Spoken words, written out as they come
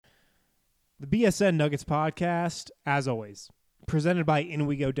The BSN Nuggets Podcast, as always, presented by In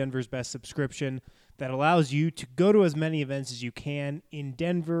We Go, Denver's best subscription that allows you to go to as many events as you can in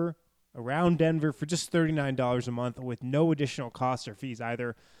Denver, around Denver, for just $39 a month with no additional costs or fees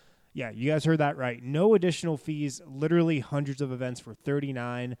either. Yeah, you guys heard that right. No additional fees, literally hundreds of events for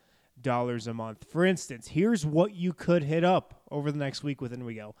 $39 a month. For instance, here's what you could hit up over the next week with In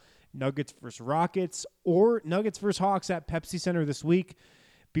We Go. Nuggets versus Rockets or Nuggets versus Hawks at Pepsi Center this week.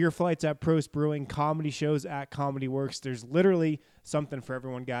 Beer flights at Prost Brewing, comedy shows at Comedy Works. There's literally something for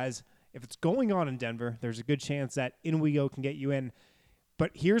everyone, guys. If it's going on in Denver, there's a good chance that In We Go can get you in.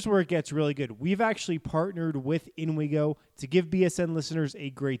 But here's where it gets really good. We've actually partnered with In We Go to give BSN listeners a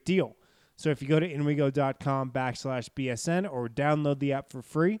great deal. So if you go to inwego.com/BSN or download the app for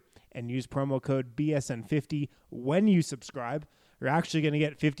free and use promo code BSN50 when you subscribe, you're actually going to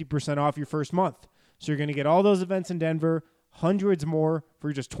get 50% off your first month. So you're going to get all those events in Denver, hundreds more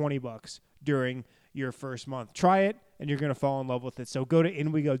for just $20 during your first month. Try it, and you're going to fall in love with it. So go to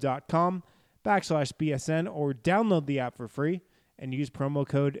inwego.com/BSN or download the app for free and use promo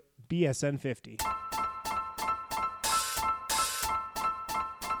code BSN50.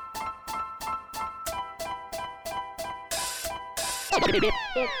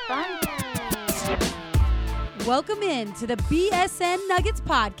 It's fun. Welcome in to the BSN Nuggets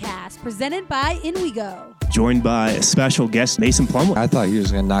Podcast, presented by In We Go. Joined by a special guest, Mason Plumlee. I thought he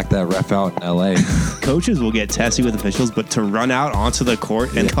was going to knock that ref out in L.A. Coaches will get testy with officials, but to run out onto the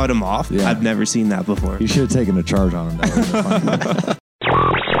court and cut him off, I've never seen that before. You should have taken a charge on him. That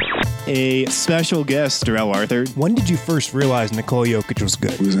A special guest, Darrell Arthur. When did you first realize Nikola Jokic was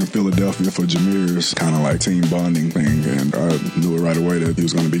good? We was in Philadelphia for Jameer's kind of like team bonding thing, and I knew it right away that he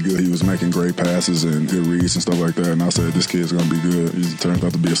was going to be good. He was making great passes and good reads and stuff like that, and I said, this kid's going to be good. He turned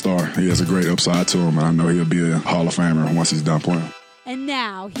out to be a star. He has a great upside to him, and I know he'll be a Hall of Famer once he's done playing. And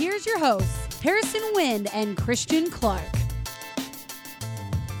now, here's your hosts, Harrison Wind and Christian Clark.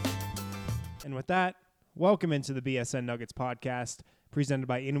 And with that, welcome into the BSN Nuggets Podcast, presented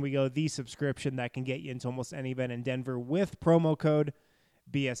by In We Go, the subscription that can get you into almost any event in Denver with promo code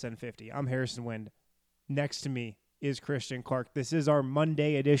BSN50. I'm Harrison Wind. Next to me is Christian Clark. This is our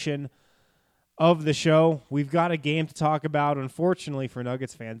Monday edition of the show. We've got a game to talk about. Unfortunately for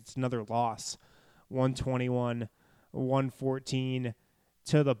Nuggets fans, it's another loss. 121-114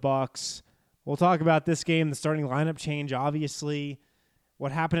 to the Bucks. We'll talk about this game, the starting lineup change, obviously.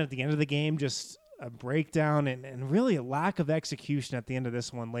 What happened at the end of the game, just a breakdown and really a lack of execution at the end of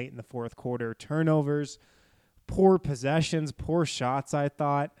this one late in the fourth quarter. Turnovers, poor possessions, poor shots, I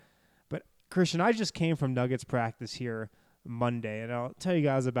thought. But, Christian, I just came from Nuggets practice here Monday, and I'll tell you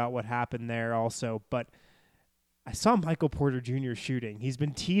guys about what happened there also. But I saw Michael Porter Jr. shooting. He's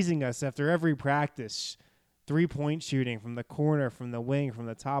been teasing us after every practice, three-point shooting from the corner, from the wing, from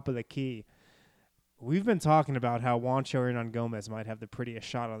the top of the key. We've been talking about how Juancho Hernangomez might have the prettiest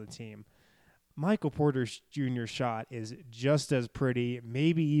shot on the team. Michael Porter Jr.'s shot is just as pretty,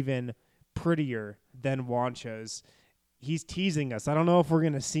 maybe even prettier than Juancho's. He's teasing us. I don't know if we're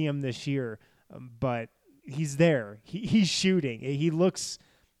going to see him this year, but he's there. He's shooting. He looks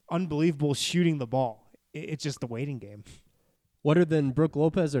unbelievable shooting the ball. It's just the waiting game. Wetter than Brook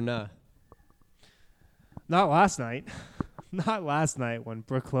Lopez or nah? Not last night. Not last night when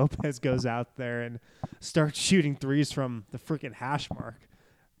Brook Lopez goes out there and starts shooting threes from the freaking hash mark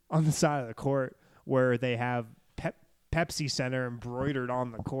on the side of the court where they have Pepsi Center embroidered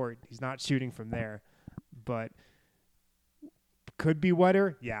on the court. He's not shooting from there, but could be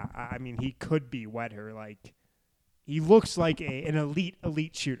wetter. Yeah, I mean, he could be wetter. Like, he looks like an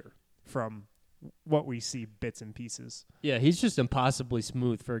elite shooter from what we see bits and pieces. Yeah, he's just impossibly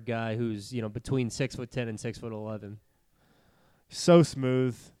smooth for a guy who's, between 6'10" and 6'11". So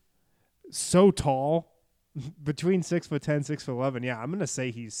smooth, so tall. Between 6'10", 6'11". Yeah, I'm gonna say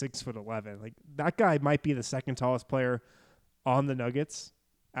he's 6'11". Like, that guy might be the second tallest player on the Nuggets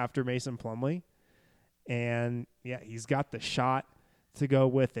after Mason Plumlee, and yeah, he's got the shot to go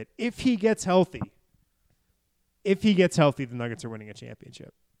with it. If he gets healthy, the Nuggets are winning a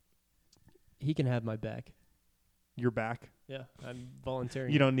championship. He can have my back. Your back? Yeah, I'm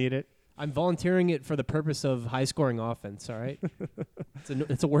volunteering. You don't need it. I'm volunteering it for the purpose of high-scoring offense, all right?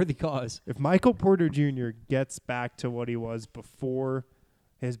 It's a worthy cause. If Michael Porter Jr. gets back to what he was before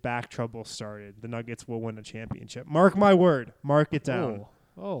his back trouble started, the Nuggets will win a championship. Mark my word. Mark it down.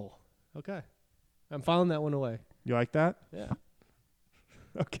 Oh, okay. I'm filing that one away. You like that? Yeah.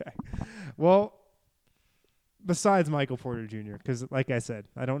 Okay. Well, besides Michael Porter Jr., because like I said,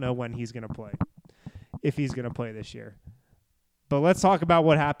 I don't know when he's going to play, if he's going to play this year. But let's talk about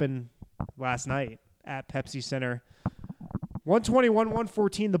what happened last night at Pepsi Center.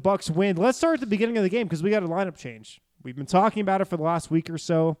 121-114, the Bucks win. Let's start at the beginning of the game because we got a lineup change. We've been talking about it for the last week or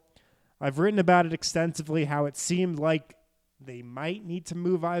so. I've written about it extensively, how it seemed like they might need to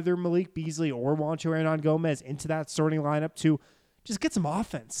move either Malik Beasley or Juancho Hernan-Gomez into that starting lineup to just get some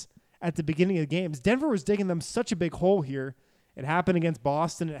offense at the beginning of the games. Denver was digging them such a big hole here. It happened against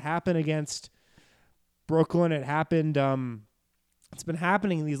Boston. It happened against Brooklyn. It happened. It's been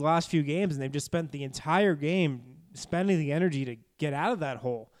happening in these last few games, and they've just spent the entire game spending the energy to get out of that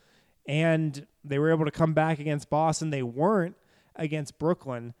hole. And they were able to come back against Boston. They weren't against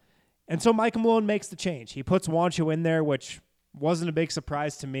Brooklyn. And so Michael Malone makes the change. He puts Juancho in there, which wasn't a big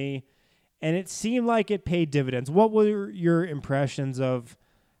surprise to me. And it seemed like it paid dividends. What were your impressions of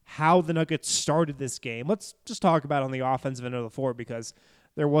how the Nuggets started this game? Let's just talk about on the offensive end of the floor because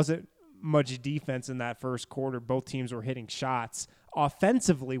there wasn't much defense in that first quarter. Both teams were hitting shots.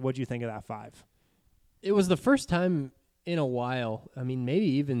 Offensively, what do you think of that five? It was the first time in a while, I mean, maybe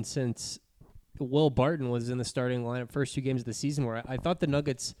even since Will Barton was in the starting lineup first 2 games of the season, where I thought the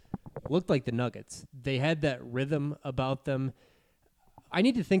Nuggets looked like the Nuggets. They had that rhythm about them. I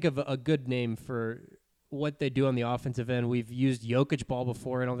need to think of a good name for what they do on the offensive end. We've used Jokic ball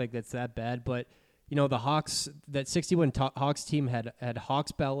before. I don't think that's that bad. But, you know, the Hawks, that 61 Hawks team had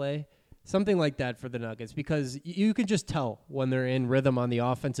Hawks ballet, something like that for the Nuggets, because you can just tell when they're in rhythm on the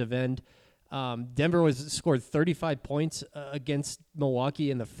offensive end. Denver scored 35 points against Milwaukee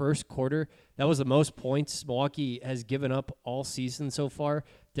in the first quarter. That was the most points Milwaukee has given up all season so far.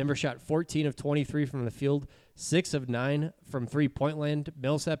 Denver shot 14 of 23 from the field, 6 of 9 from three-point land.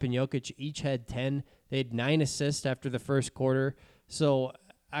 Millsap and Jokic each had 10. They had 9 assists after the first quarter. So,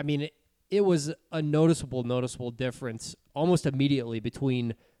 I mean, it was a noticeable difference almost immediately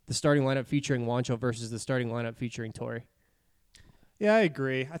between the starting lineup featuring Juancho versus the starting lineup featuring Torrey. Yeah, I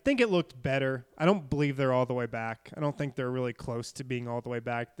agree. I think it looked better. I don't believe they're all the way back. I don't think they're really close to being all the way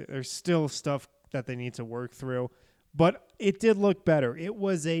back. There's still stuff that they need to work through, but it did look better. It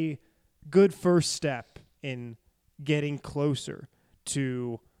was a good first step in getting closer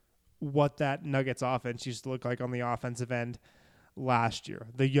to what that Nuggets offense used to look like on the offensive end last year.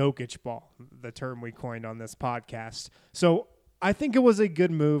 The Jokic ball, the term we coined on this podcast. So I think it was a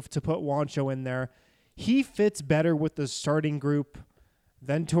good move to put Juancho in there. He fits better with the starting group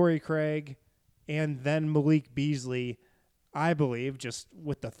than Torrey Craig and then Malik Beasley, I believe, just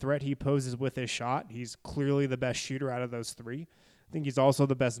with the threat he poses with his shot. He's clearly the best shooter out of those 3. I think he's also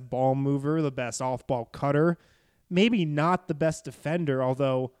the best ball mover, the best off-ball cutter. Maybe not the best defender,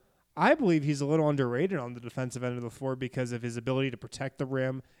 although I believe he's a little underrated on the defensive end of the floor because of his ability to protect the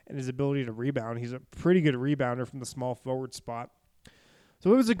rim and his ability to rebound. He's a pretty good rebounder from the small forward spot.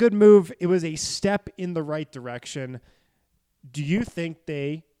 So it was a good move. It was a step in the right direction. Do you think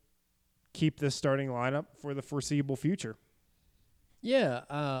they keep this starting lineup for the foreseeable future? Yeah,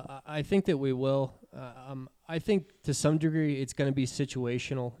 I think that we will. I think to some degree it's going to be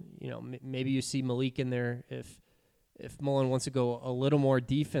situational. You know, maybe you see Malik in there if Mullen wants to go a little more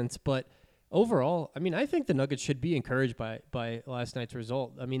defense. But overall, I mean, I think the Nuggets should be encouraged by last night's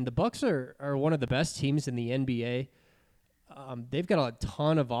result. I mean, the Bucks are one of the best teams in the NBA. They've got a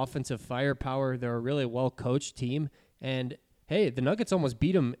ton of offensive firepower. They're a really well-coached team. And, hey, the Nuggets almost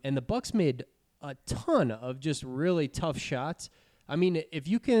beat them, and the Bucks made a ton of just really tough shots. I mean, if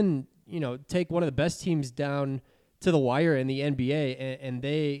you can, you know, take one of the best teams down to the wire in the NBA and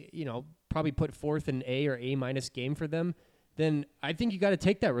they, you know, probably put forth an A or A- game for them, then I think you got to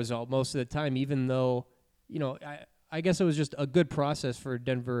take that result most of the time, even though, you know, I guess it was just a good process for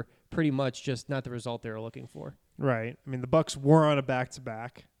Denver, pretty much just not the result they were looking for. Right. I mean, the Bucks were on a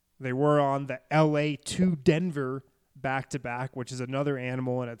back-to-back. They were on the LA to Denver back-to-back, which is another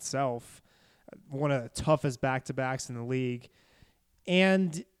animal in itself. One of the toughest back-to-backs in the league.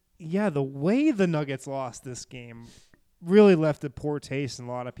 And, yeah, the way the Nuggets lost this game really left a poor taste in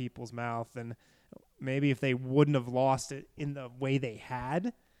a lot of people's mouth. And maybe if they wouldn't have lost it in the way they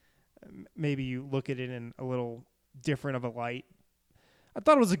had, maybe you look at it in a little different of a light. I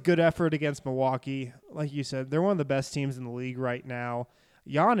thought it was a good effort against Milwaukee. Like you said, they're one of the best teams in the league right now.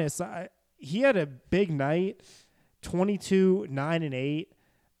 Giannis, he had a big night, 22, 9, and 8.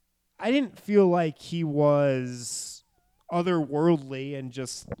 I didn't feel like he was otherworldly and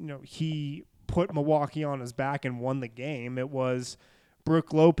just, you know, he put Milwaukee on his back and won the game. It was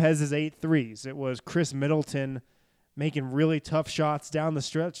Brook Lopez's 8 threes. It was Chris Middleton making really tough shots down the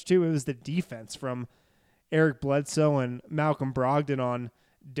stretch, too. It was the defense from Eric Bledsoe and Malcolm Brogdon on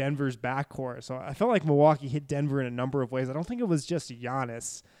Denver's backcourt. So I felt like Milwaukee hit Denver in a number of ways. I don't think it was just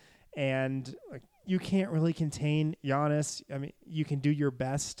Giannis. And you can't really contain Giannis. I mean, you can do your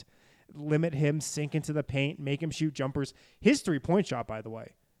best. limit him, sink into the paint, make him shoot jumpers. His 3-point shot, by the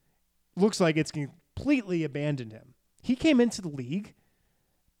way, looks like it's completely abandoned him. He came into the league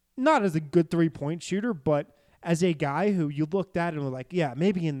not as a good 3-point shooter, but as a guy who you looked at and were like, yeah,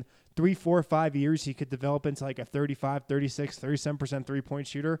 maybe in 3, 4, 5 years he could develop into like a 35, 36, 37% 3-point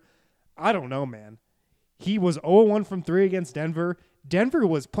shooter. I don't know, man. He was 0-1 from 3 against Denver. Denver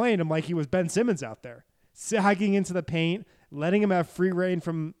was playing him like he was Ben Simmons out there, sagging into the paint, letting him have free reign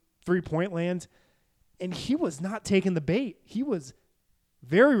from 3-point land, and he was not taking the bait. He was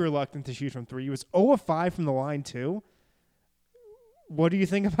very reluctant to shoot from 3. He was 0-5 from the line, too. What do you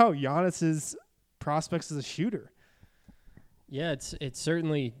think about Giannis's prospects as a shooter? Yeah, it's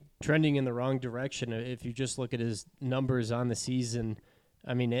certainly trending in the wrong direction. If you just look at his numbers on the season,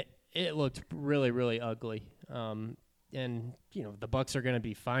 I mean, it looked really, really ugly. And, you know, the Bucks are going to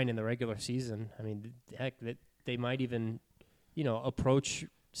be fine in the regular season. I mean, heck, they might even, you know, approach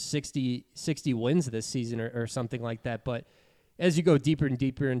 60 wins this season or something like that. But as you go deeper and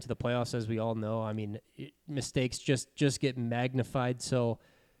deeper into the playoffs, as we all know, I mean, mistakes just get magnified. So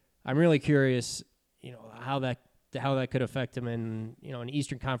I'm really curious, you know, how that could affect him in, you know, an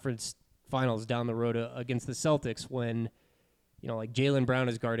Eastern Conference Finals down the road against the Celtics when, you know, like Jaylen Brown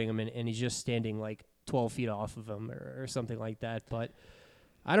is guarding him and he's just standing like 12 feet off of him or something like that. But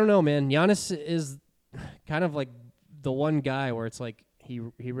I don't know, man. Giannis is kind of like the one guy where it's like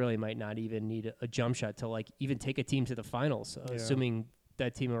he really might not even need a jump shot to like even take a team to the finals, assuming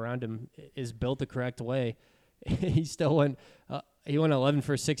that team around him is built the correct way. He still went 11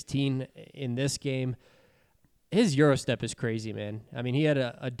 for 16 in this game. His Euro step is crazy, man. I mean, he had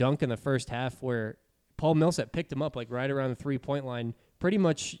a dunk in the first half where Paul Millsap picked him up like right around the 3-point line, pretty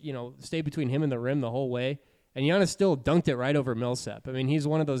much, you know, stayed between him and the rim the whole way. And Giannis still dunked it right over Millsap. I mean, he's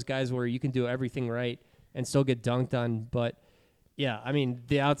one of those guys where you can do everything right and still get dunked on. But, yeah, I mean,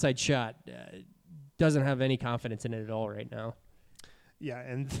 the outside shot doesn't have any confidence in it at all right now. Yeah,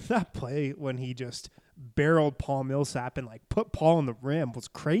 and that play when he just barreled Paul Millsap and, like, put Paul on the rim was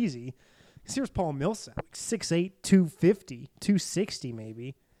crazy. Here's Paul Millsap, like 6'8", 250, 260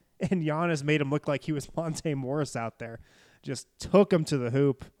 maybe. And Giannis made him look like he was Monte Morris out there. Just took him to the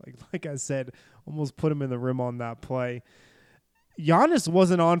hoop. Like I said, almost put him in the rim on that play. Giannis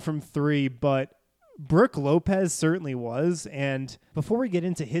wasn't on from 3, but Brook Lopez certainly was. And before we get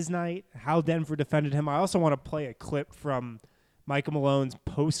into his night, how Denver defended him, I also want to play a clip from Michael Malone's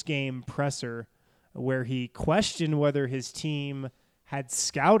post-game presser where he questioned whether his team had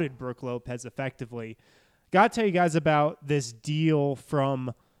scouted Brook Lopez effectively. Got to tell you guys about this deal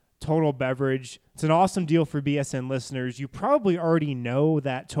from Total Beverage. It's an awesome deal for BSN listeners. You probably already know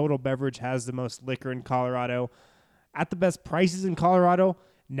that Total Beverage has the most liquor in Colorado at the best prices in Colorado.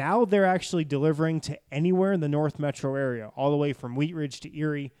 Now they're actually delivering to anywhere in the North Metro area, all the way from Wheat Ridge to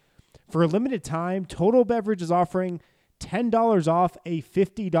Erie. For a limited time, Total Beverage is offering $10 off a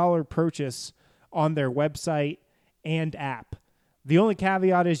 $50 purchase on their website and app. The only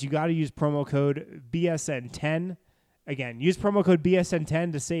caveat is you got to use promo code BSN10. Again, use promo code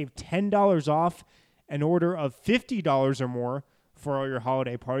BSN10 to save $10 off an order of $50 or more for all your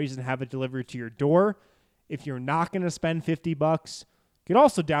holiday parties and have it delivered to your door. If you're not going to spend $50, you can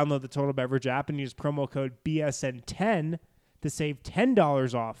also download the Total Beverage app and use promo code BSN10 to save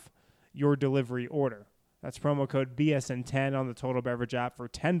 $10 off your delivery order. That's promo code BSN10 on the Total Beverage app for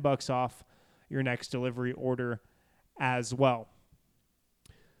 $10 off your next delivery order as well.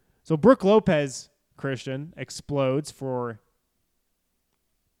 So Brook Lopez, Christian, explodes for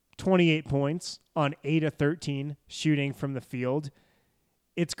 28 points on 8 of 13 shooting from the field.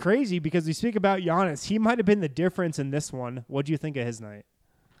 It's crazy because we speak about Giannis. He might have been the difference in this one. What do you think of his night?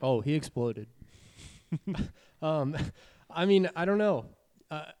 Oh, he exploded. I mean, I don't know.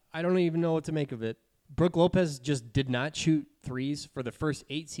 I don't even know what to make of it. Brook Lopez just did not shoot threes for the first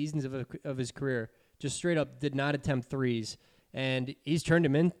 8 seasons of his career. Just straight up did not attempt threes, and he's turned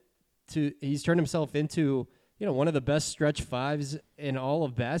himself into, you know, one of the best stretch fives in all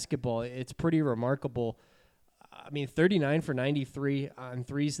of basketball. It's pretty remarkable. I mean, 39 for 93 on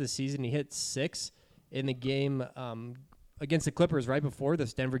threes this season. He hit 6 in the game against the Clippers right before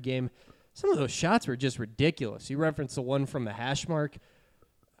this Denver game. Some of those shots were just ridiculous. You referenced the one from the hash mark.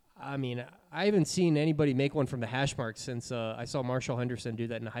 I mean, I haven't seen anybody make one from the hash mark since I saw Marshall Henderson do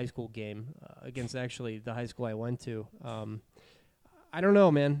that in a high school game against actually the high school I went to. I don't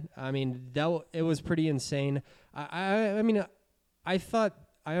know, man. I mean, it was pretty insane. I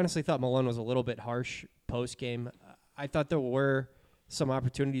honestly thought Malone was a little bit harsh post game. I thought there were some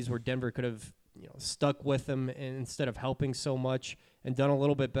opportunities where Denver could have, you know, stuck with him instead of helping so much and done a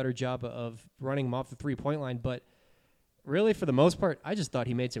little bit better job of running him off the 3-point line. But Really, for the most part, I just thought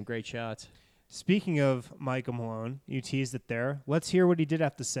he made some great shots. Speaking of Michael Malone, you teased it there. Let's hear what he did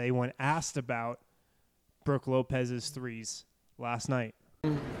have to say when asked about Brook Lopez's threes last night.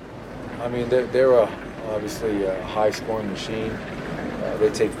 I mean, they're obviously a high-scoring machine. They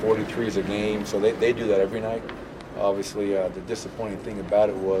take 43s a game, so they do that every night. Obviously, the disappointing thing about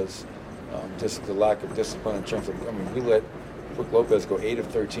it was just the lack of discipline in terms of, I mean, we let Brook Lopez go 8 of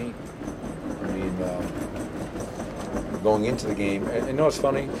 13. I mean, going into the game. And you know what's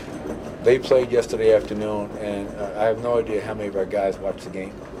funny? They played yesterday afternoon, and I have no idea how many of our guys watched the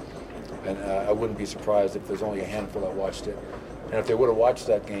game. And I wouldn't be surprised if there's only a handful that watched it. And if they would have watched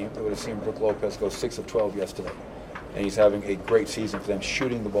that game, they would have seen Brook Lopez go 6 of 12 yesterday. And he's having a great season for them,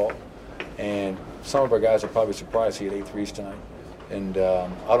 shooting the ball. And some of our guys are probably surprised he had 8 threes tonight. And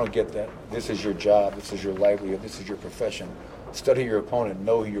I don't get that. This is your job. This is your livelihood. This is your profession. Study your opponent.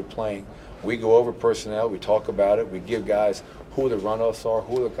 Know who you're playing. We go over personnel. We talk about it. We give guys who the runoffs are,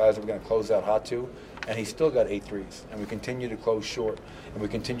 who are the guys that we're going to close out hot to. And he still got 8 threes. And we continue to close short. And we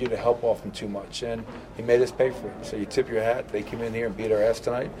continue to help off him too much. And he made us pay for it. So you tip your hat. They came in here and beat our ass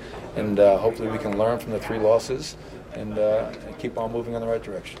tonight. And hopefully we can learn from the 3 losses and keep on moving in the right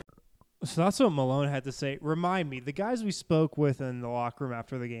direction. So that's what Malone had to say. Remind me, the guys we spoke with in the locker room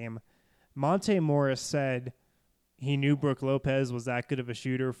after the game, Monte Morris said he knew Brook Lopez was that good of a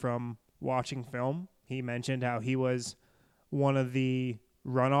shooter from watching film. He mentioned how he was one of the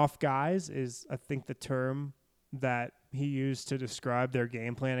runoff guys, is I think the term that he used to describe their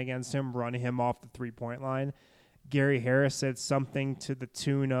game plan against him, running him off the three-point line. Gary Harris said something to the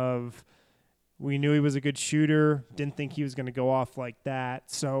tune of, we knew he was a good shooter, didn't think he was going to go off like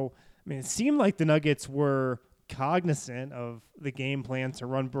that. So, I mean, it seemed like the Nuggets were cognizant of the game plan to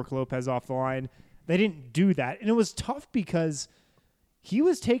run Brook Lopez off the line. They didn't do that. And it was tough because he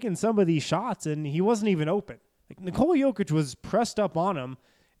was taking some of these shots and he wasn't even open. Like Nikola Jokic was pressed up on him,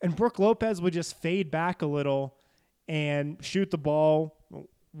 and Brook Lopez would just fade back a little and shoot the ball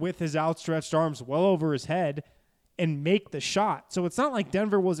with his outstretched arms well over his head and make the shot. So it's not like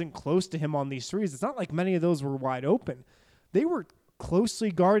Denver wasn't close to him on these threes. It's not like many of those were wide open. They were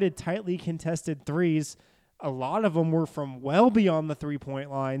closely guarded, tightly contested threes. A lot of them were from well beyond the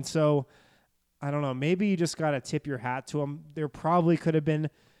three-point line. So I don't know. Maybe you just got to tip your hat to them. There probably could have been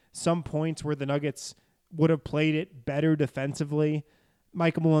some points where the Nuggets would have played it better defensively.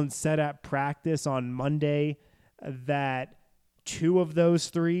 Michael Malone said at practice on Monday that 2 of those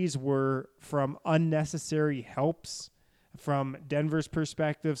threes were from unnecessary helps from Denver's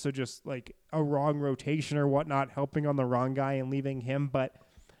perspective. So just like a wrong rotation or whatnot, helping on the wrong guy and leaving him. But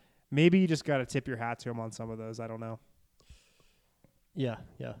maybe you just got to tip your hat to him on some of those. I don't know. Yeah.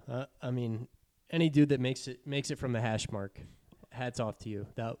 I mean, any dude that makes it from the hash mark, hats off to you.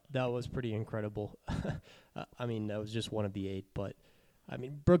 That was pretty incredible. I mean, that was just one of the 8. But, I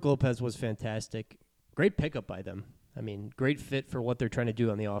mean, Brook Lopez was fantastic. Great pickup by them. I mean, great fit for what they're trying to do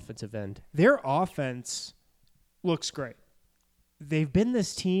on the offensive end. Their offense looks great. They've been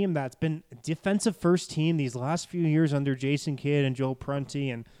this team that's been a defensive first team these last few years under Jason Kidd and Joel Prunty,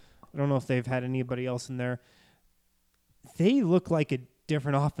 and I don't know if they've had anybody else in there. They look like a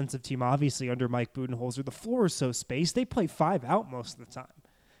different offensive team, obviously, under Mike Budenholzer. The floor is so spaced. They play 5 out most of the time.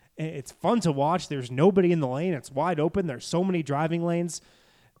 It's fun to watch. There's nobody in the lane. It's wide open. There's so many driving lanes.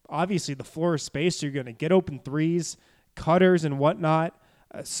 Obviously, the floor is spaced, so you're going to get open threes, cutters, and whatnot.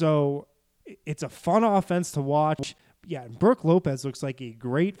 So it's a fun offense to watch. Yeah, Brook Lopez looks like a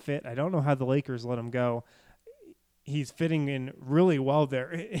great fit. I don't know how the Lakers let him go. He's fitting in really well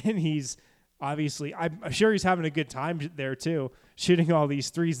there, and he's obviously, I'm sure he's having a good time there too, shooting all these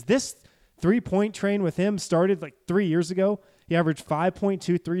threes. This three-point train with him started like 3 years ago. He averaged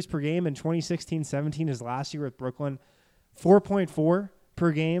 5.2 threes per game in 2016-17, his last year with Brooklyn. 4.4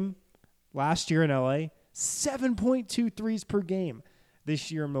 per game last year in LA. 7.2 threes per game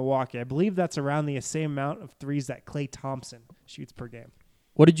this year in Milwaukee. I believe that's around the same amount of threes that Klay Thompson shoots per game.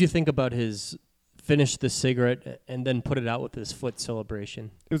 What did you think about his finish the cigarette and then put it out with his foot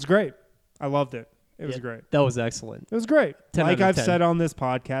celebration? It was great. I loved it. It was great. That was excellent. It was great. Like I've said on this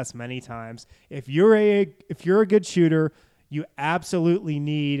podcast many times, if you're a good shooter, you absolutely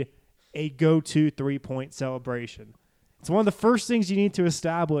need a go-to three-point celebration. It's one of the first things you need to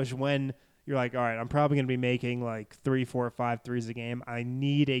establish when you're like, all right, I'm probably going to be making like 3, 4, 5 threes a game. I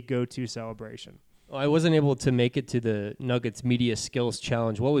need a go-to celebration. Well, I wasn't able to make it to the Nuggets Media Skills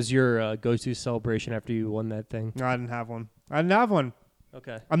Challenge. What was your go-to celebration after you won that thing? No, I didn't have one.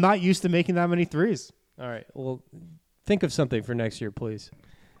 Okay. I'm not used to making that many threes. All right. Well, think of something for next year, please.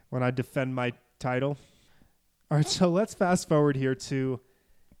 When I defend my title. All right, so let's fast forward here to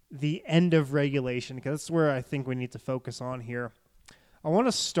the end of regulation, because that's where I think we need to focus on here. I want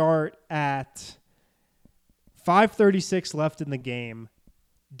to start at 5:36 left in the game.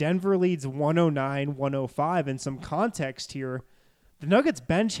 Denver leads 109-105. In some context here, the Nuggets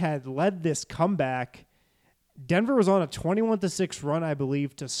bench had led this comeback. Denver was on a 21-6 run, I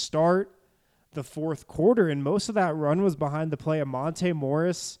believe, to start the fourth quarter, and most of that run was behind the play of Monte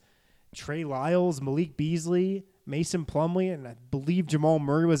Morris, Trey Lyles, Malik Beasley, Mason Plumlee, and I believe Jamal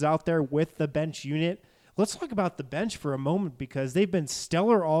Murray was out there with the bench unit. Let's talk about the bench for a moment because they've been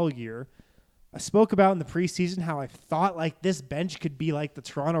stellar all year. I spoke about in the preseason how I thought like this bench could be like the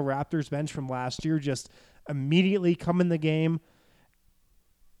Toronto Raptors bench from last year, just immediately come in the game,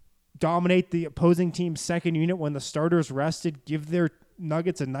 dominate the opposing team's second unit when the starters rested, give their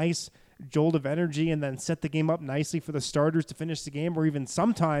Nuggets a nice jolt of energy, and then set the game up nicely for the starters to finish the game, or even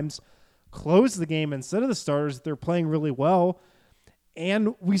sometimes close the game instead of the starters. They're playing really well.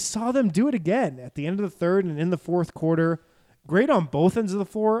 And we saw them do it again at the end of the third and in the fourth quarter. Great on both ends of the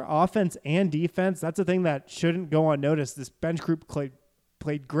floor, offense and defense. That's a thing that shouldn't go unnoticed. This bench group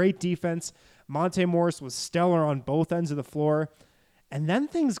played great defense. Monte Morris was stellar on both ends of the floor. And then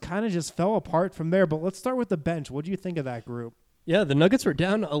things kind of just fell apart from there. But let's start with the bench. What do you think of that group? Yeah, the Nuggets were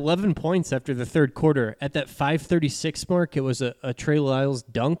down 11 points after the third quarter. At that 5:36 mark, it was a Trey Lyles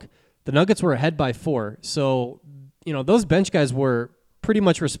dunk. The Nuggets were ahead by 4. So, those bench guys were pretty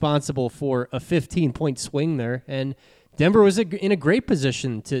much responsible for a 15-point swing there. And Denver was in a great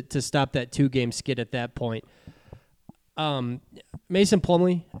position to stop that 2-game skid at that point. Mason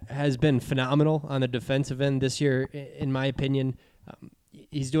Plumlee has been phenomenal on the defensive end this year, in my opinion.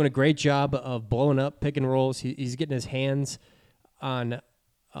 He's doing a great job of blowing up pick and rolls. He's getting his hands on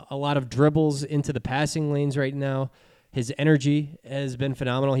a lot of dribbles into the passing lanes right now. His energy has been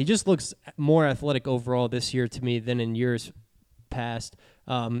phenomenal. He just looks more athletic overall this year to me than in years past.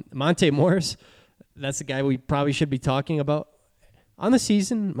 Monte Morris, that's the guy we probably should be talking about. On the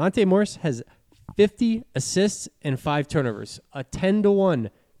season, Monte Morris has 50 assists and 5 turnovers, a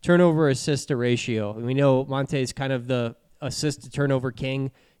 10-to-1 turnover assist to ratio. We know Monte is kind of the assist to turnover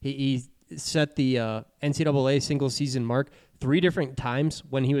king. He set the NCAA single season mark 3 different times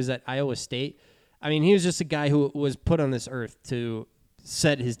when he was at Iowa State. I mean, he was just a guy who was put on this earth to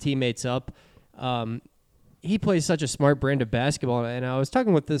set his teammates up. He plays such a smart brand of basketball, and I was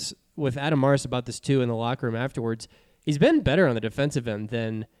talking with Adam Morris about this too in the locker room afterwards. He's been better on the defensive end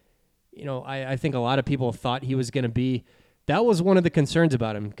than I think a lot of people thought he was going to be. That was one of the concerns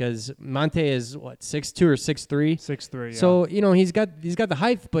about him because Monte is 6'2" or 6'3"? 6'3", yeah. So he's got the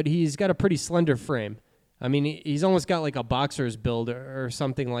height, but he's got a pretty slender frame. I mean, he's almost got like a boxer's build or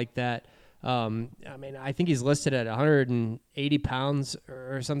something like that. I think he's listed at 180 pounds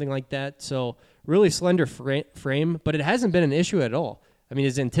or something like that. So really slender frame, but it hasn't been an issue at all. I mean,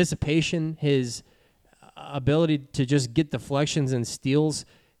 his anticipation, his ability to just get deflections and steals.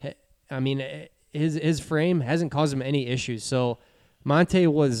 I mean, his frame hasn't caused him any issues. So Monte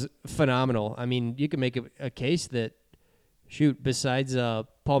was phenomenal. I mean, you can make a case that, besides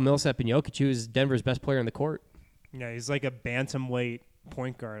Paul Millsap and Jokic, he was Denver's best player on the court. Yeah, he's like a bantamweight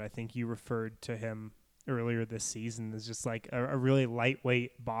point guard. I think you referred to him earlier this season as just like a really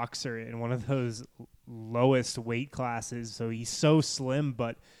lightweight boxer in one of those lowest weight classes. So he's so slim,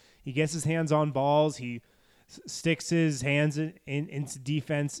 but he gets his hands on balls. He sticks his hands into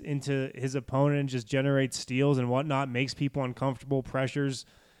defense, into his opponent, and just generates steals and whatnot, makes people uncomfortable, pressures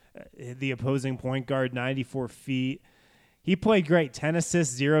the opposing point guard 94 feet. He played great. 10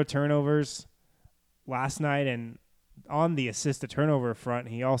 assists, 0 turnovers last night, and on the assist-to-turnover front,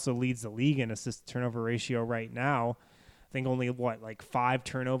 he also leads the league in assist-to-turnover ratio right now. I think only, 5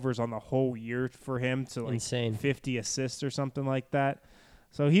 turnovers on the whole year for him to, insane. 50 assists or something like that.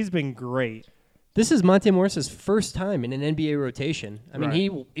 So he's been great. This is Monte Morris' first time in an NBA rotation. I mean,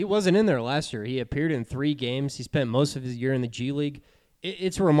 he wasn't in there last year. He appeared in 3 games. He spent most of his year in the G League.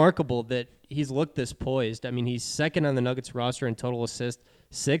 It's remarkable that he's looked this poised. I mean, he's second on the Nuggets roster in total assists,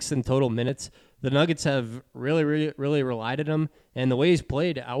 6th in total minutes. The Nuggets have really, really, really relied on him. And the way he's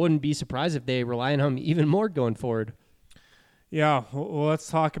played, I wouldn't be surprised if they rely on him even more going forward. Yeah, well, let's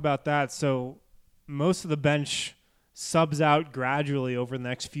talk about that. So most of the bench subs out gradually over the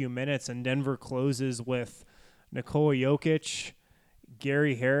next few minutes, and Denver closes with Nikola Jokic,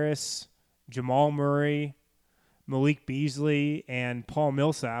 Gary Harris, Jamal Murray, Malik Beasley, and Paul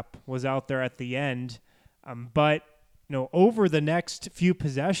Millsap was out there at the end. But over the next few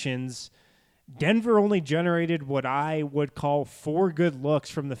possessions, Denver only generated what I would call 4 good looks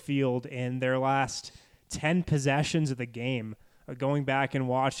from the field in their last 10 possessions of the game. Going back and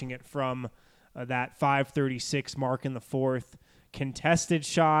watching it from that 5:36 mark in the fourth, contested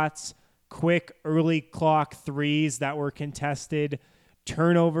shots, quick early clock threes that were contested,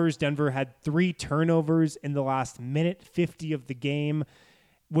 turnovers. Denver had 3 turnovers in the last minute 50 of the game,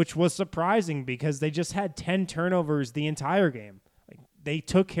 which was surprising because they just had 10 turnovers the entire game. Like, they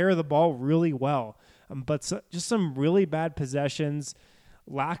took care of the ball really well, but just some really bad possessions,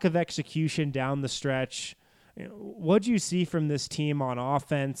 lack of execution down the stretch. What do you see from this team on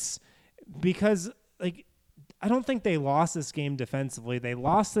offense? Because I don't think they lost this game defensively. They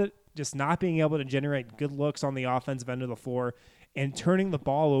lost it just not being able to generate good looks on the offensive end of the floor and turning the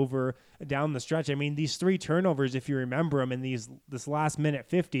ball over down the stretch. I mean, these 3 turnovers, if you remember them in this last minute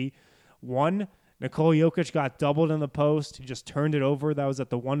 50, one, Nikola Jokic got doubled in the post. He just turned it over. That was at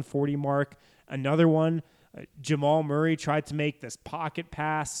the 140 mark. Another one, Jamal Murray tried to make this pocket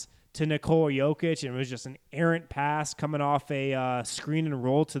pass to Nikola Jokic, and it was just an errant pass coming off a screen and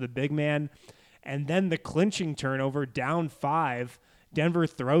roll to the big man. And then the clinching turnover, down 5. Denver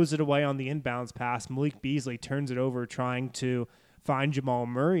throws it away on the inbounds pass. Malik Beasley turns it over trying to find Jamal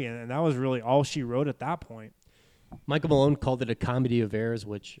Murray, and that was really all she wrote at that point. Michael Malone called it a comedy of errors,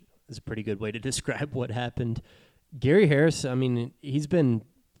 which is a pretty good way to describe what happened. Gary Harris, I mean, he's been,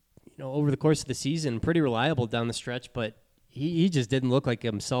 over the course of the season, pretty reliable down the stretch, but he just didn't look like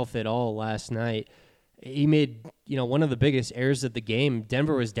himself at all last night. He made, one of the biggest errors of the game.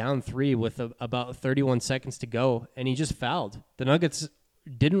 Denver was down 3 with about 31 seconds to go, and he just fouled. The Nuggets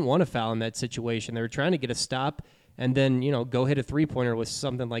didn't want to foul in that situation. They were trying to get a stop and then, go hit a three-pointer with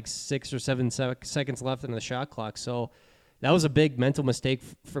something like 6 or 7 seconds left in the shot clock. So that was a big mental mistake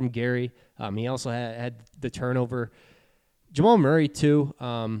from Gary. He also had the turnover. Jamal Murray, too,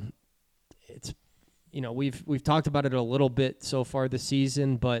 it's, we've talked about it a little bit so far this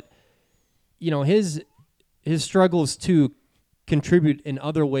season, but, his struggles to contribute in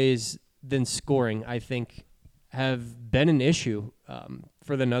other ways than scoring, I think, have been an issue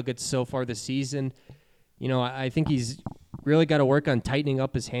for the Nuggets so far this season. I think he's really got to work on tightening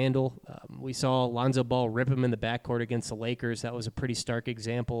up his handle. We saw Lonzo Ball rip him in the backcourt against the Lakers. That was a pretty stark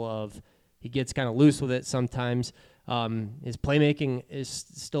example of he gets kind of loose with it sometimes. His playmaking is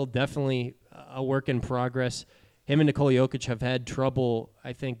still definitely a work in progress. Him and Nikola Jokic have had trouble,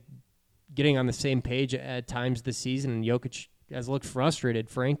 I think, getting on the same page at times this season, and Jokic has looked frustrated,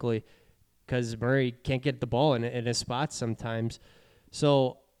 frankly, because Murray can't get the ball in his spots sometimes.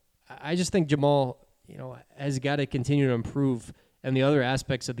 So I just think Jamal, has got to continue to improve in the other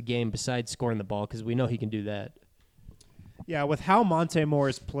aspects of the game besides scoring the ball, because we know he can do that. Yeah, with how Monte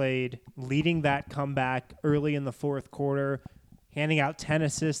Morris played, leading that comeback early in the fourth quarter, handing out 10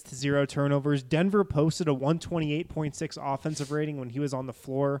 assists, 0 turnovers. Denver posted a 128.6 offensive rating when he was on the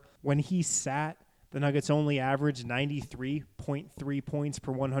floor. When he sat, the Nuggets only averaged 93.3 points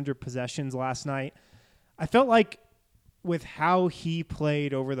per 100 possessions last night. I felt like with how he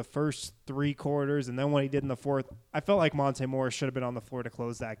played over the first 3 quarters and then what he did in the fourth, I felt like Monte Morris should have been on the floor to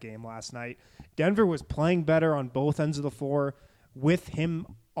close that game last night. Denver was playing better on both ends of the floor with him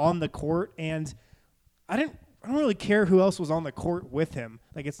on the court, and I don't really care who else was on the court with him.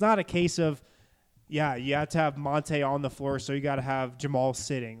 Like, it's not a case of, you have to have Monte on the floor, so you got to have Jamal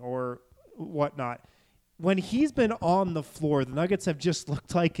sitting or whatnot. When he's been on the floor, the Nuggets have just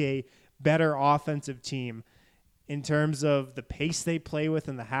looked like a better offensive team in terms of the pace they play with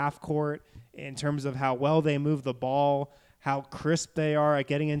in the half court, in terms of how well they move the ball, how crisp they are at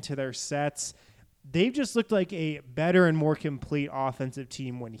getting into their sets. They've just looked like a better and more complete offensive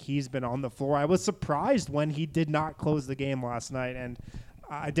team when he's been on the floor. I was surprised when he did not close the game last night, and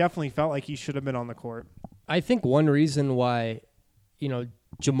I definitely felt like he should have been on the court. I think one reason why,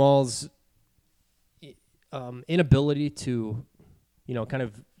 Jamal's inability to, kind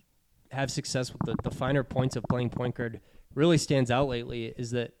of have success with the finer points of playing point guard really stands out lately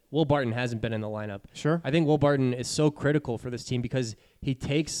is that Will Barton hasn't been in the lineup. Sure. I think Will Barton is so critical for this team because he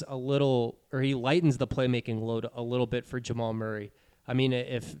takes he lightens the playmaking load a little bit for Jamal Murray. I mean,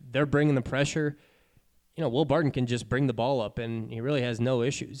 if they're bringing the pressure, Will Barton can just bring the ball up and he really has no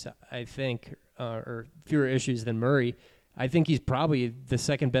issues, I think, or fewer issues than Murray. I think he's probably the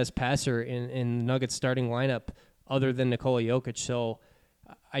second best passer in the Nuggets starting lineup other than Nikola Jokic. So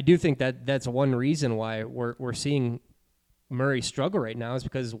I do think that's one reason why we're seeing Murray struggle right now is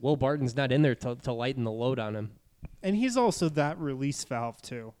because Will Barton's not in there to lighten the load on him. And he's also that release valve,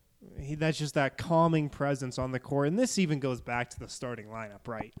 too. That's just that calming presence on the court. And this even goes back to the starting lineup,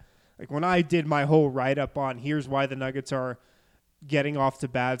 right? Like when I did my whole write-up on here's why the Nuggets are getting off to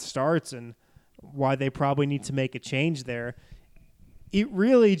bad starts and why they probably need to make a change there, it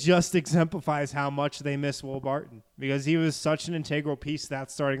really just exemplifies how much they miss Will Barton because he was such an integral piece to that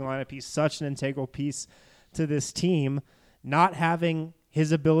starting lineup. He's such an integral piece to this team. not having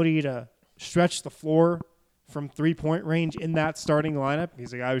his ability to stretch the floor from three-point range in that starting lineup.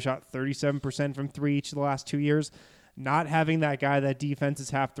 He's a guy who shot 37% from three each of the last 2 years. Not having that guy that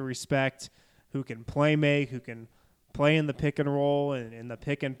defenses have to respect, who can play make, who can play in the pick and roll and in the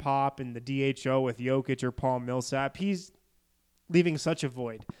pick and pop and the DHO with Jokic or Paul Millsap. He's leaving such a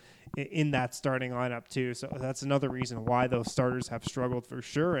void in that starting lineup too. So that's another reason why those starters have struggled for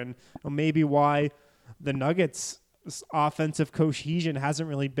sure, and maybe why the Nuggets' offensive cohesion hasn't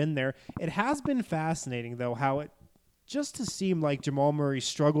really been there. It has been fascinating, though, how it just to seem like Jamal Murray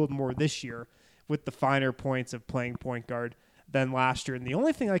struggled more this year with the finer points of playing point guard than last year. And the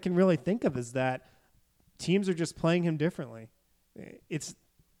only thing I can really think of is that teams are just playing him differently.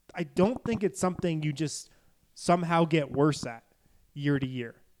 I don't think it's something you just somehow get worse at year to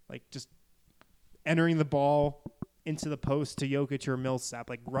year. Like just entering the ball into the post to Jokic or Millsap,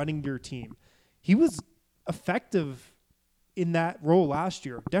 like running your team. He was effective in that role last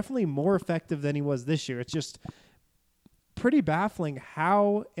year, definitely more effective than he was this year. It's just pretty baffling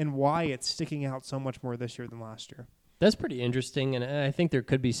how and why it's sticking out so much more this year than last year. That's pretty interesting, and I think there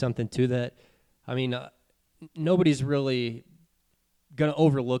could be something to that. I mean, nobody's really going to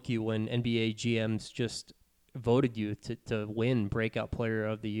overlook you when NBA GMs just voted you to win Breakout Player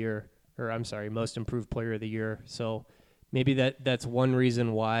of the Year, or I'm sorry, Most Improved Player of the Year. So maybe that's one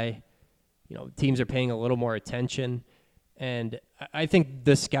reason why teams are paying a little more attention. And I think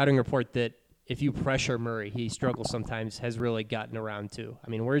the scouting report that if you pressure Murray, he struggles sometimes has really gotten around too. I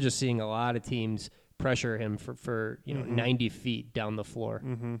mean, we're just seeing a lot of teams pressure him for 90 feet down the floor.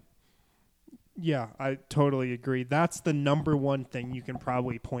 Mm-hmm. Yeah, I totally agree. That's the number one thing you can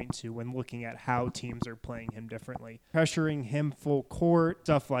probably point to when looking at how teams are playing him differently. Pressuring him full court,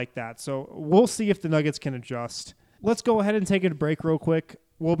 stuff like that. So we'll see if the Nuggets can adjust. Let's go ahead and take a break real quick.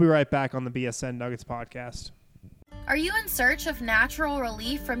 We'll be right back on the BSN Nuggets podcast. Are you in search of natural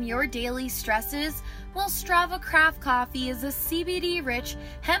relief from your daily stresses? Well, Strava Craft Coffee is a CBD-rich,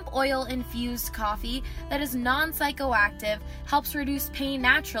 hemp oil-infused coffee that is non-psychoactive, helps reduce pain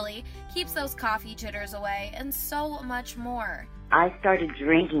naturally, keeps those coffee jitters away, and so much more. I started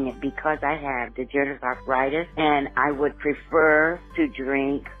drinking it because I have degenerative arthritis, and I would prefer to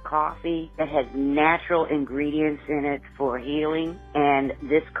drink coffee that has natural ingredients in it for healing, and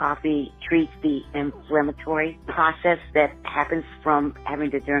this coffee treats the inflammatory process that happens from having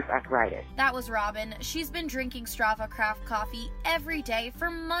degenerative arthritis. That was Robin. She's been drinking Strava Craft Coffee every day for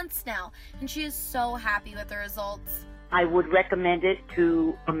months now, and she is so happy with the results. I would recommend it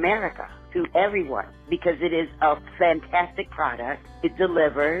to America, to everyone, because it is a fantastic product. It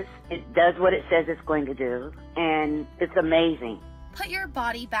delivers. It does what it says it's going to do, and it's amazing. Put your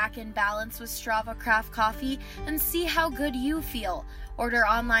body back in balance with Strava Craft Coffee and see how good you feel. Order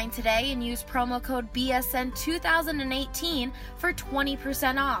online today and use promo code BSN2018 for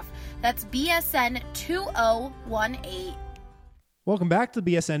 20% off. That's BSN2018. Welcome back to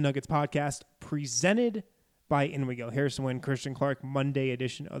the BSN Nuggets podcast, presented by Inwigo. Harrison Wind, Christian Clark, Monday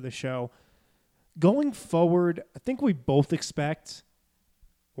edition of the show. Going forward, I think we both expect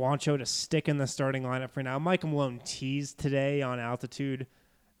Juancho to stick in the starting lineup for now. Michael Malone teased today on Altitude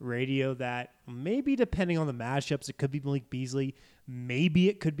Radio that maybe depending on the matchups, it could be Malik Beasley. Maybe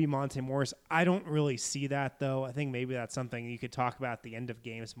it could be Monte Morris. I don't really see that, though. I think maybe that's something you could talk about at the end of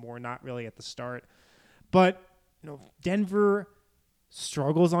games more, not really at the start. But Denver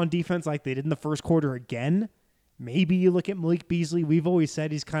struggles on defense like they did in the first quarter again. Maybe you look at Malik Beasley. We've always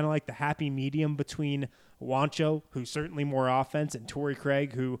said he's kind of like the happy medium between Juancho, who's certainly more offense, and Torrey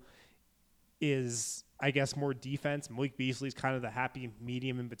Craig, who is, I guess, more defense. Malik Beasley's kind of the happy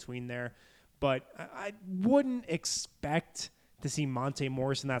medium in between there. But I wouldn't expect to see Monte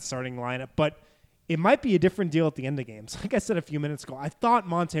Morris in that starting lineup. But it might be a different deal at the end of games. Like I said a few minutes ago, I thought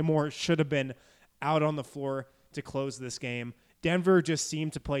Monte Morris should have been out on the floor to close this game. Denver just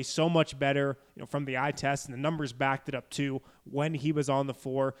seemed to play so much better, from the eye test, and the numbers backed it up too when he was on the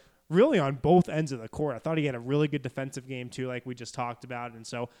floor, really on both ends of the court. I thought he had a really good defensive game too, like we just talked about, and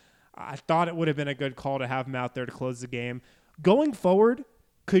so I thought it would have been a good call to have him out there to close the game. Going forward,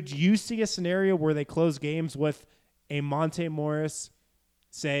 could you see a scenario where they close games with a Monte Morris,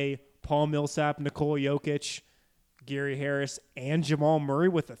 say Paul Millsap, Nikola Jokic, Gary Harris, and Jamal Murray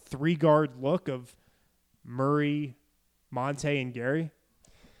with a three-guard look of Murray, Monte, and Gary?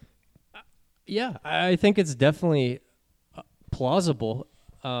 Yeah, I think it's definitely plausible.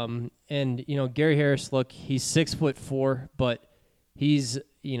 And Gary Harris, look, he's 6'4", but he's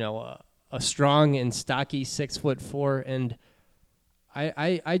a strong and stocky 6'4", and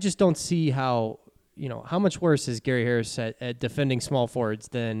I just don't see how much worse is Gary Harris at defending small forwards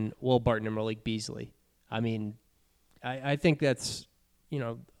than Will Barton and Malik Beasley. I mean, I think that's,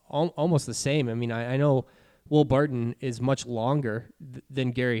 almost the same. I mean, I know Will Barton is much longer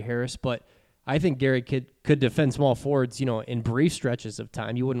than Gary Harris, but I think Gary could defend small forwards, in brief stretches of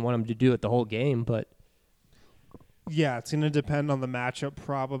time. You wouldn't want him to do it the whole game, but yeah, it's going to depend on the matchup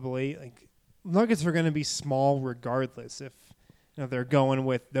probably. Like, Nuggets are going to be small regardless if they're going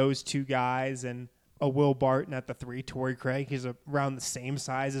with those two guys and a Will Barton at the 3. Torrey Craig is around the same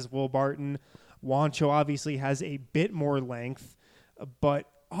size as Will Barton. Wancho obviously has a bit more length, but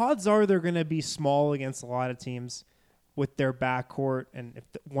odds are they're going to be small against a lot of teams with their backcourt, and if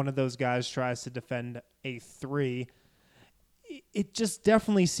one of those guys tries to defend a 3, it just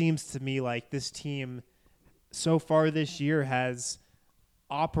definitely seems to me like this team so far this year has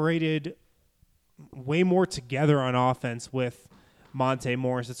operated way more together on offense with Monte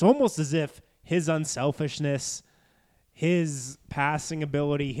Morris. It's almost as if his unselfishness, his passing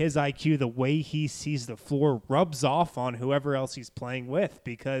ability, his IQ, the way he sees the floor rubs off on whoever else he's playing with,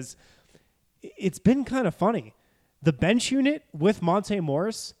 because it's been kind of funny. The bench unit with Monte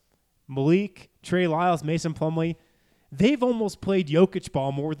Morris, Malik, Trey Lyles, Mason Plumlee, they've almost played Jokic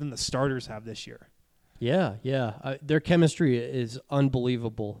ball more than the starters have this year. Yeah. Their chemistry is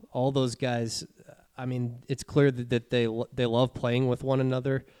unbelievable. All those guys, I mean, it's clear that they love playing with one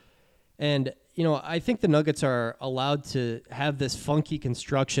another. And, I think the Nuggets are allowed to have this funky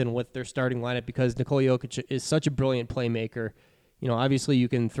construction with their starting lineup because Nikola Jokic is such a brilliant playmaker. Obviously you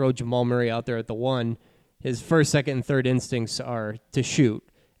can throw Jamal Murray out there at the 1. His first, second, and third instincts are to shoot.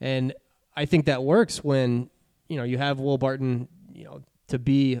 And I think that works when, you have Will Barton, to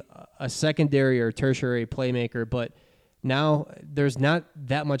be a secondary or tertiary playmaker, but now there's not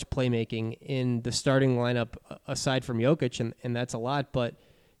that much playmaking in the starting lineup aside from Jokic, and that's a lot. But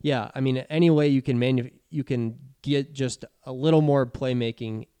yeah, I mean, any way you can get just a little more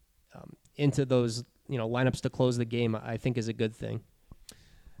playmaking into those lineups to close the game, I think is a good thing.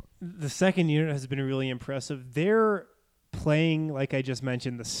 The second unit has been really impressive. They're playing, like I just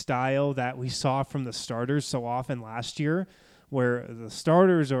mentioned, the style that we saw from the starters so often last year, where the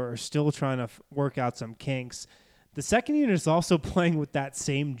starters are still trying to work out some kinks. The second unit is also playing with that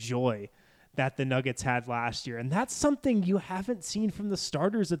same joy that the Nuggets had last year, and that's something you haven't seen from the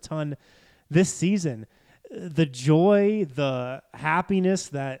starters a ton this season. The joy, the happiness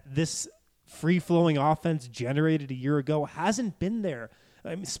that this free-flowing offense generated a year ago hasn't been there.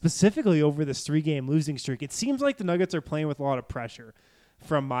 I mean, specifically over this 3-game losing streak. It seems like the Nuggets are playing with a lot of pressure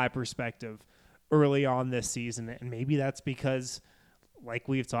from my perspective early on this season. And maybe that's because, like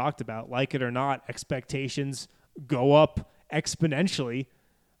we've talked about, like it or not, expectations go up exponentially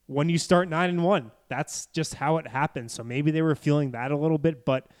when you start 9-1. That's just how it happens. So maybe they were feeling that a little bit,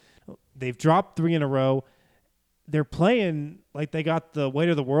 but they've dropped 3 in a row. They're playing like they got the weight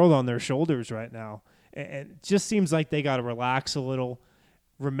of the world on their shoulders right now. And it just seems like they got to relax a little.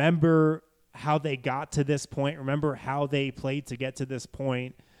 Remember how they got to this point. Remember how they played to get to this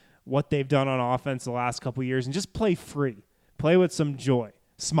point, what they've done on offense the last couple of years, and just play free. Play with some joy.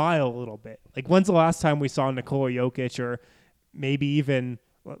 Smile a little bit. Like, when's the last time we saw Nikola Jokic or maybe even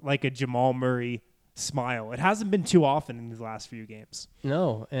like a Jamal Murray smile? It hasn't been too often in these last few games.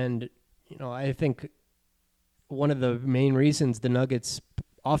 No, and I think one of the main reasons the Nuggets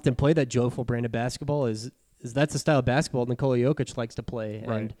often play that joyful brand of basketball is that's the style of basketball Nikola Jokic likes to play.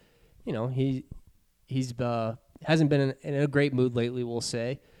 Right. And, he's hasn't been in a great mood lately, we'll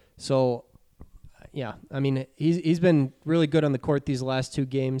say. So, yeah, I mean, he's been really good on the court these last 2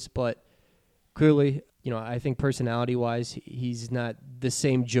 games, but clearly, I think personality-wise, he's not the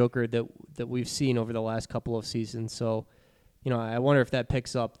same Joker that we've seen over the last couple of seasons. So, I wonder if that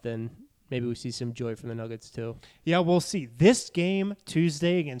picks up, then maybe we see some joy from the Nuggets too. Yeah, we'll see. This game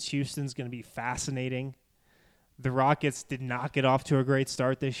Tuesday against Houston is going to be fascinating. The Rockets did not get off to a great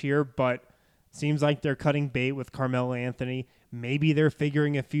start this year, but seems like they're cutting bait with Carmelo Anthony. Maybe they're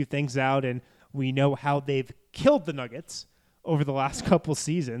figuring a few things out, and we know how they've killed the Nuggets over the last couple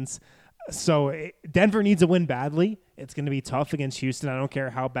seasons. So Denver needs a win badly. It's going to be tough against Houston. I don't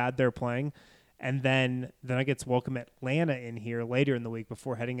care how bad they're playing. And then the Nuggets welcome Atlanta in here later in the week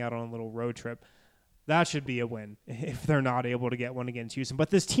before heading out on a little road trip. That should be a win if they're not able to get one against Houston.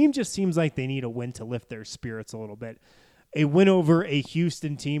 But this team just seems like they need a win to lift their spirits a little bit. A win over a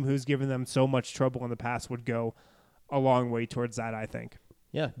Houston team who's given them so much trouble in the past would go a long way towards that, I think.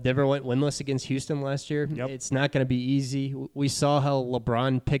 Yeah, Denver went winless against Houston last year. Yep. It's not going to be easy. We saw how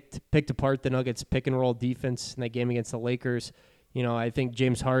LeBron picked apart the Nuggets' pick-and-roll defense in that game against the Lakers. I think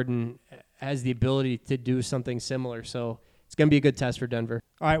James Harden has the ability to do something similar. So it's going to be a good test for Denver.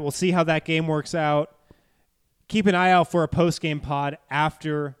 All right, we'll see how that game works out. Keep an eye out for a post-game pod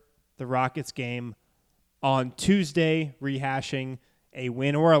after the Rockets game on Tuesday, rehashing a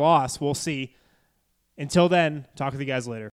win or a loss. We'll see. Until then, talk with you guys later.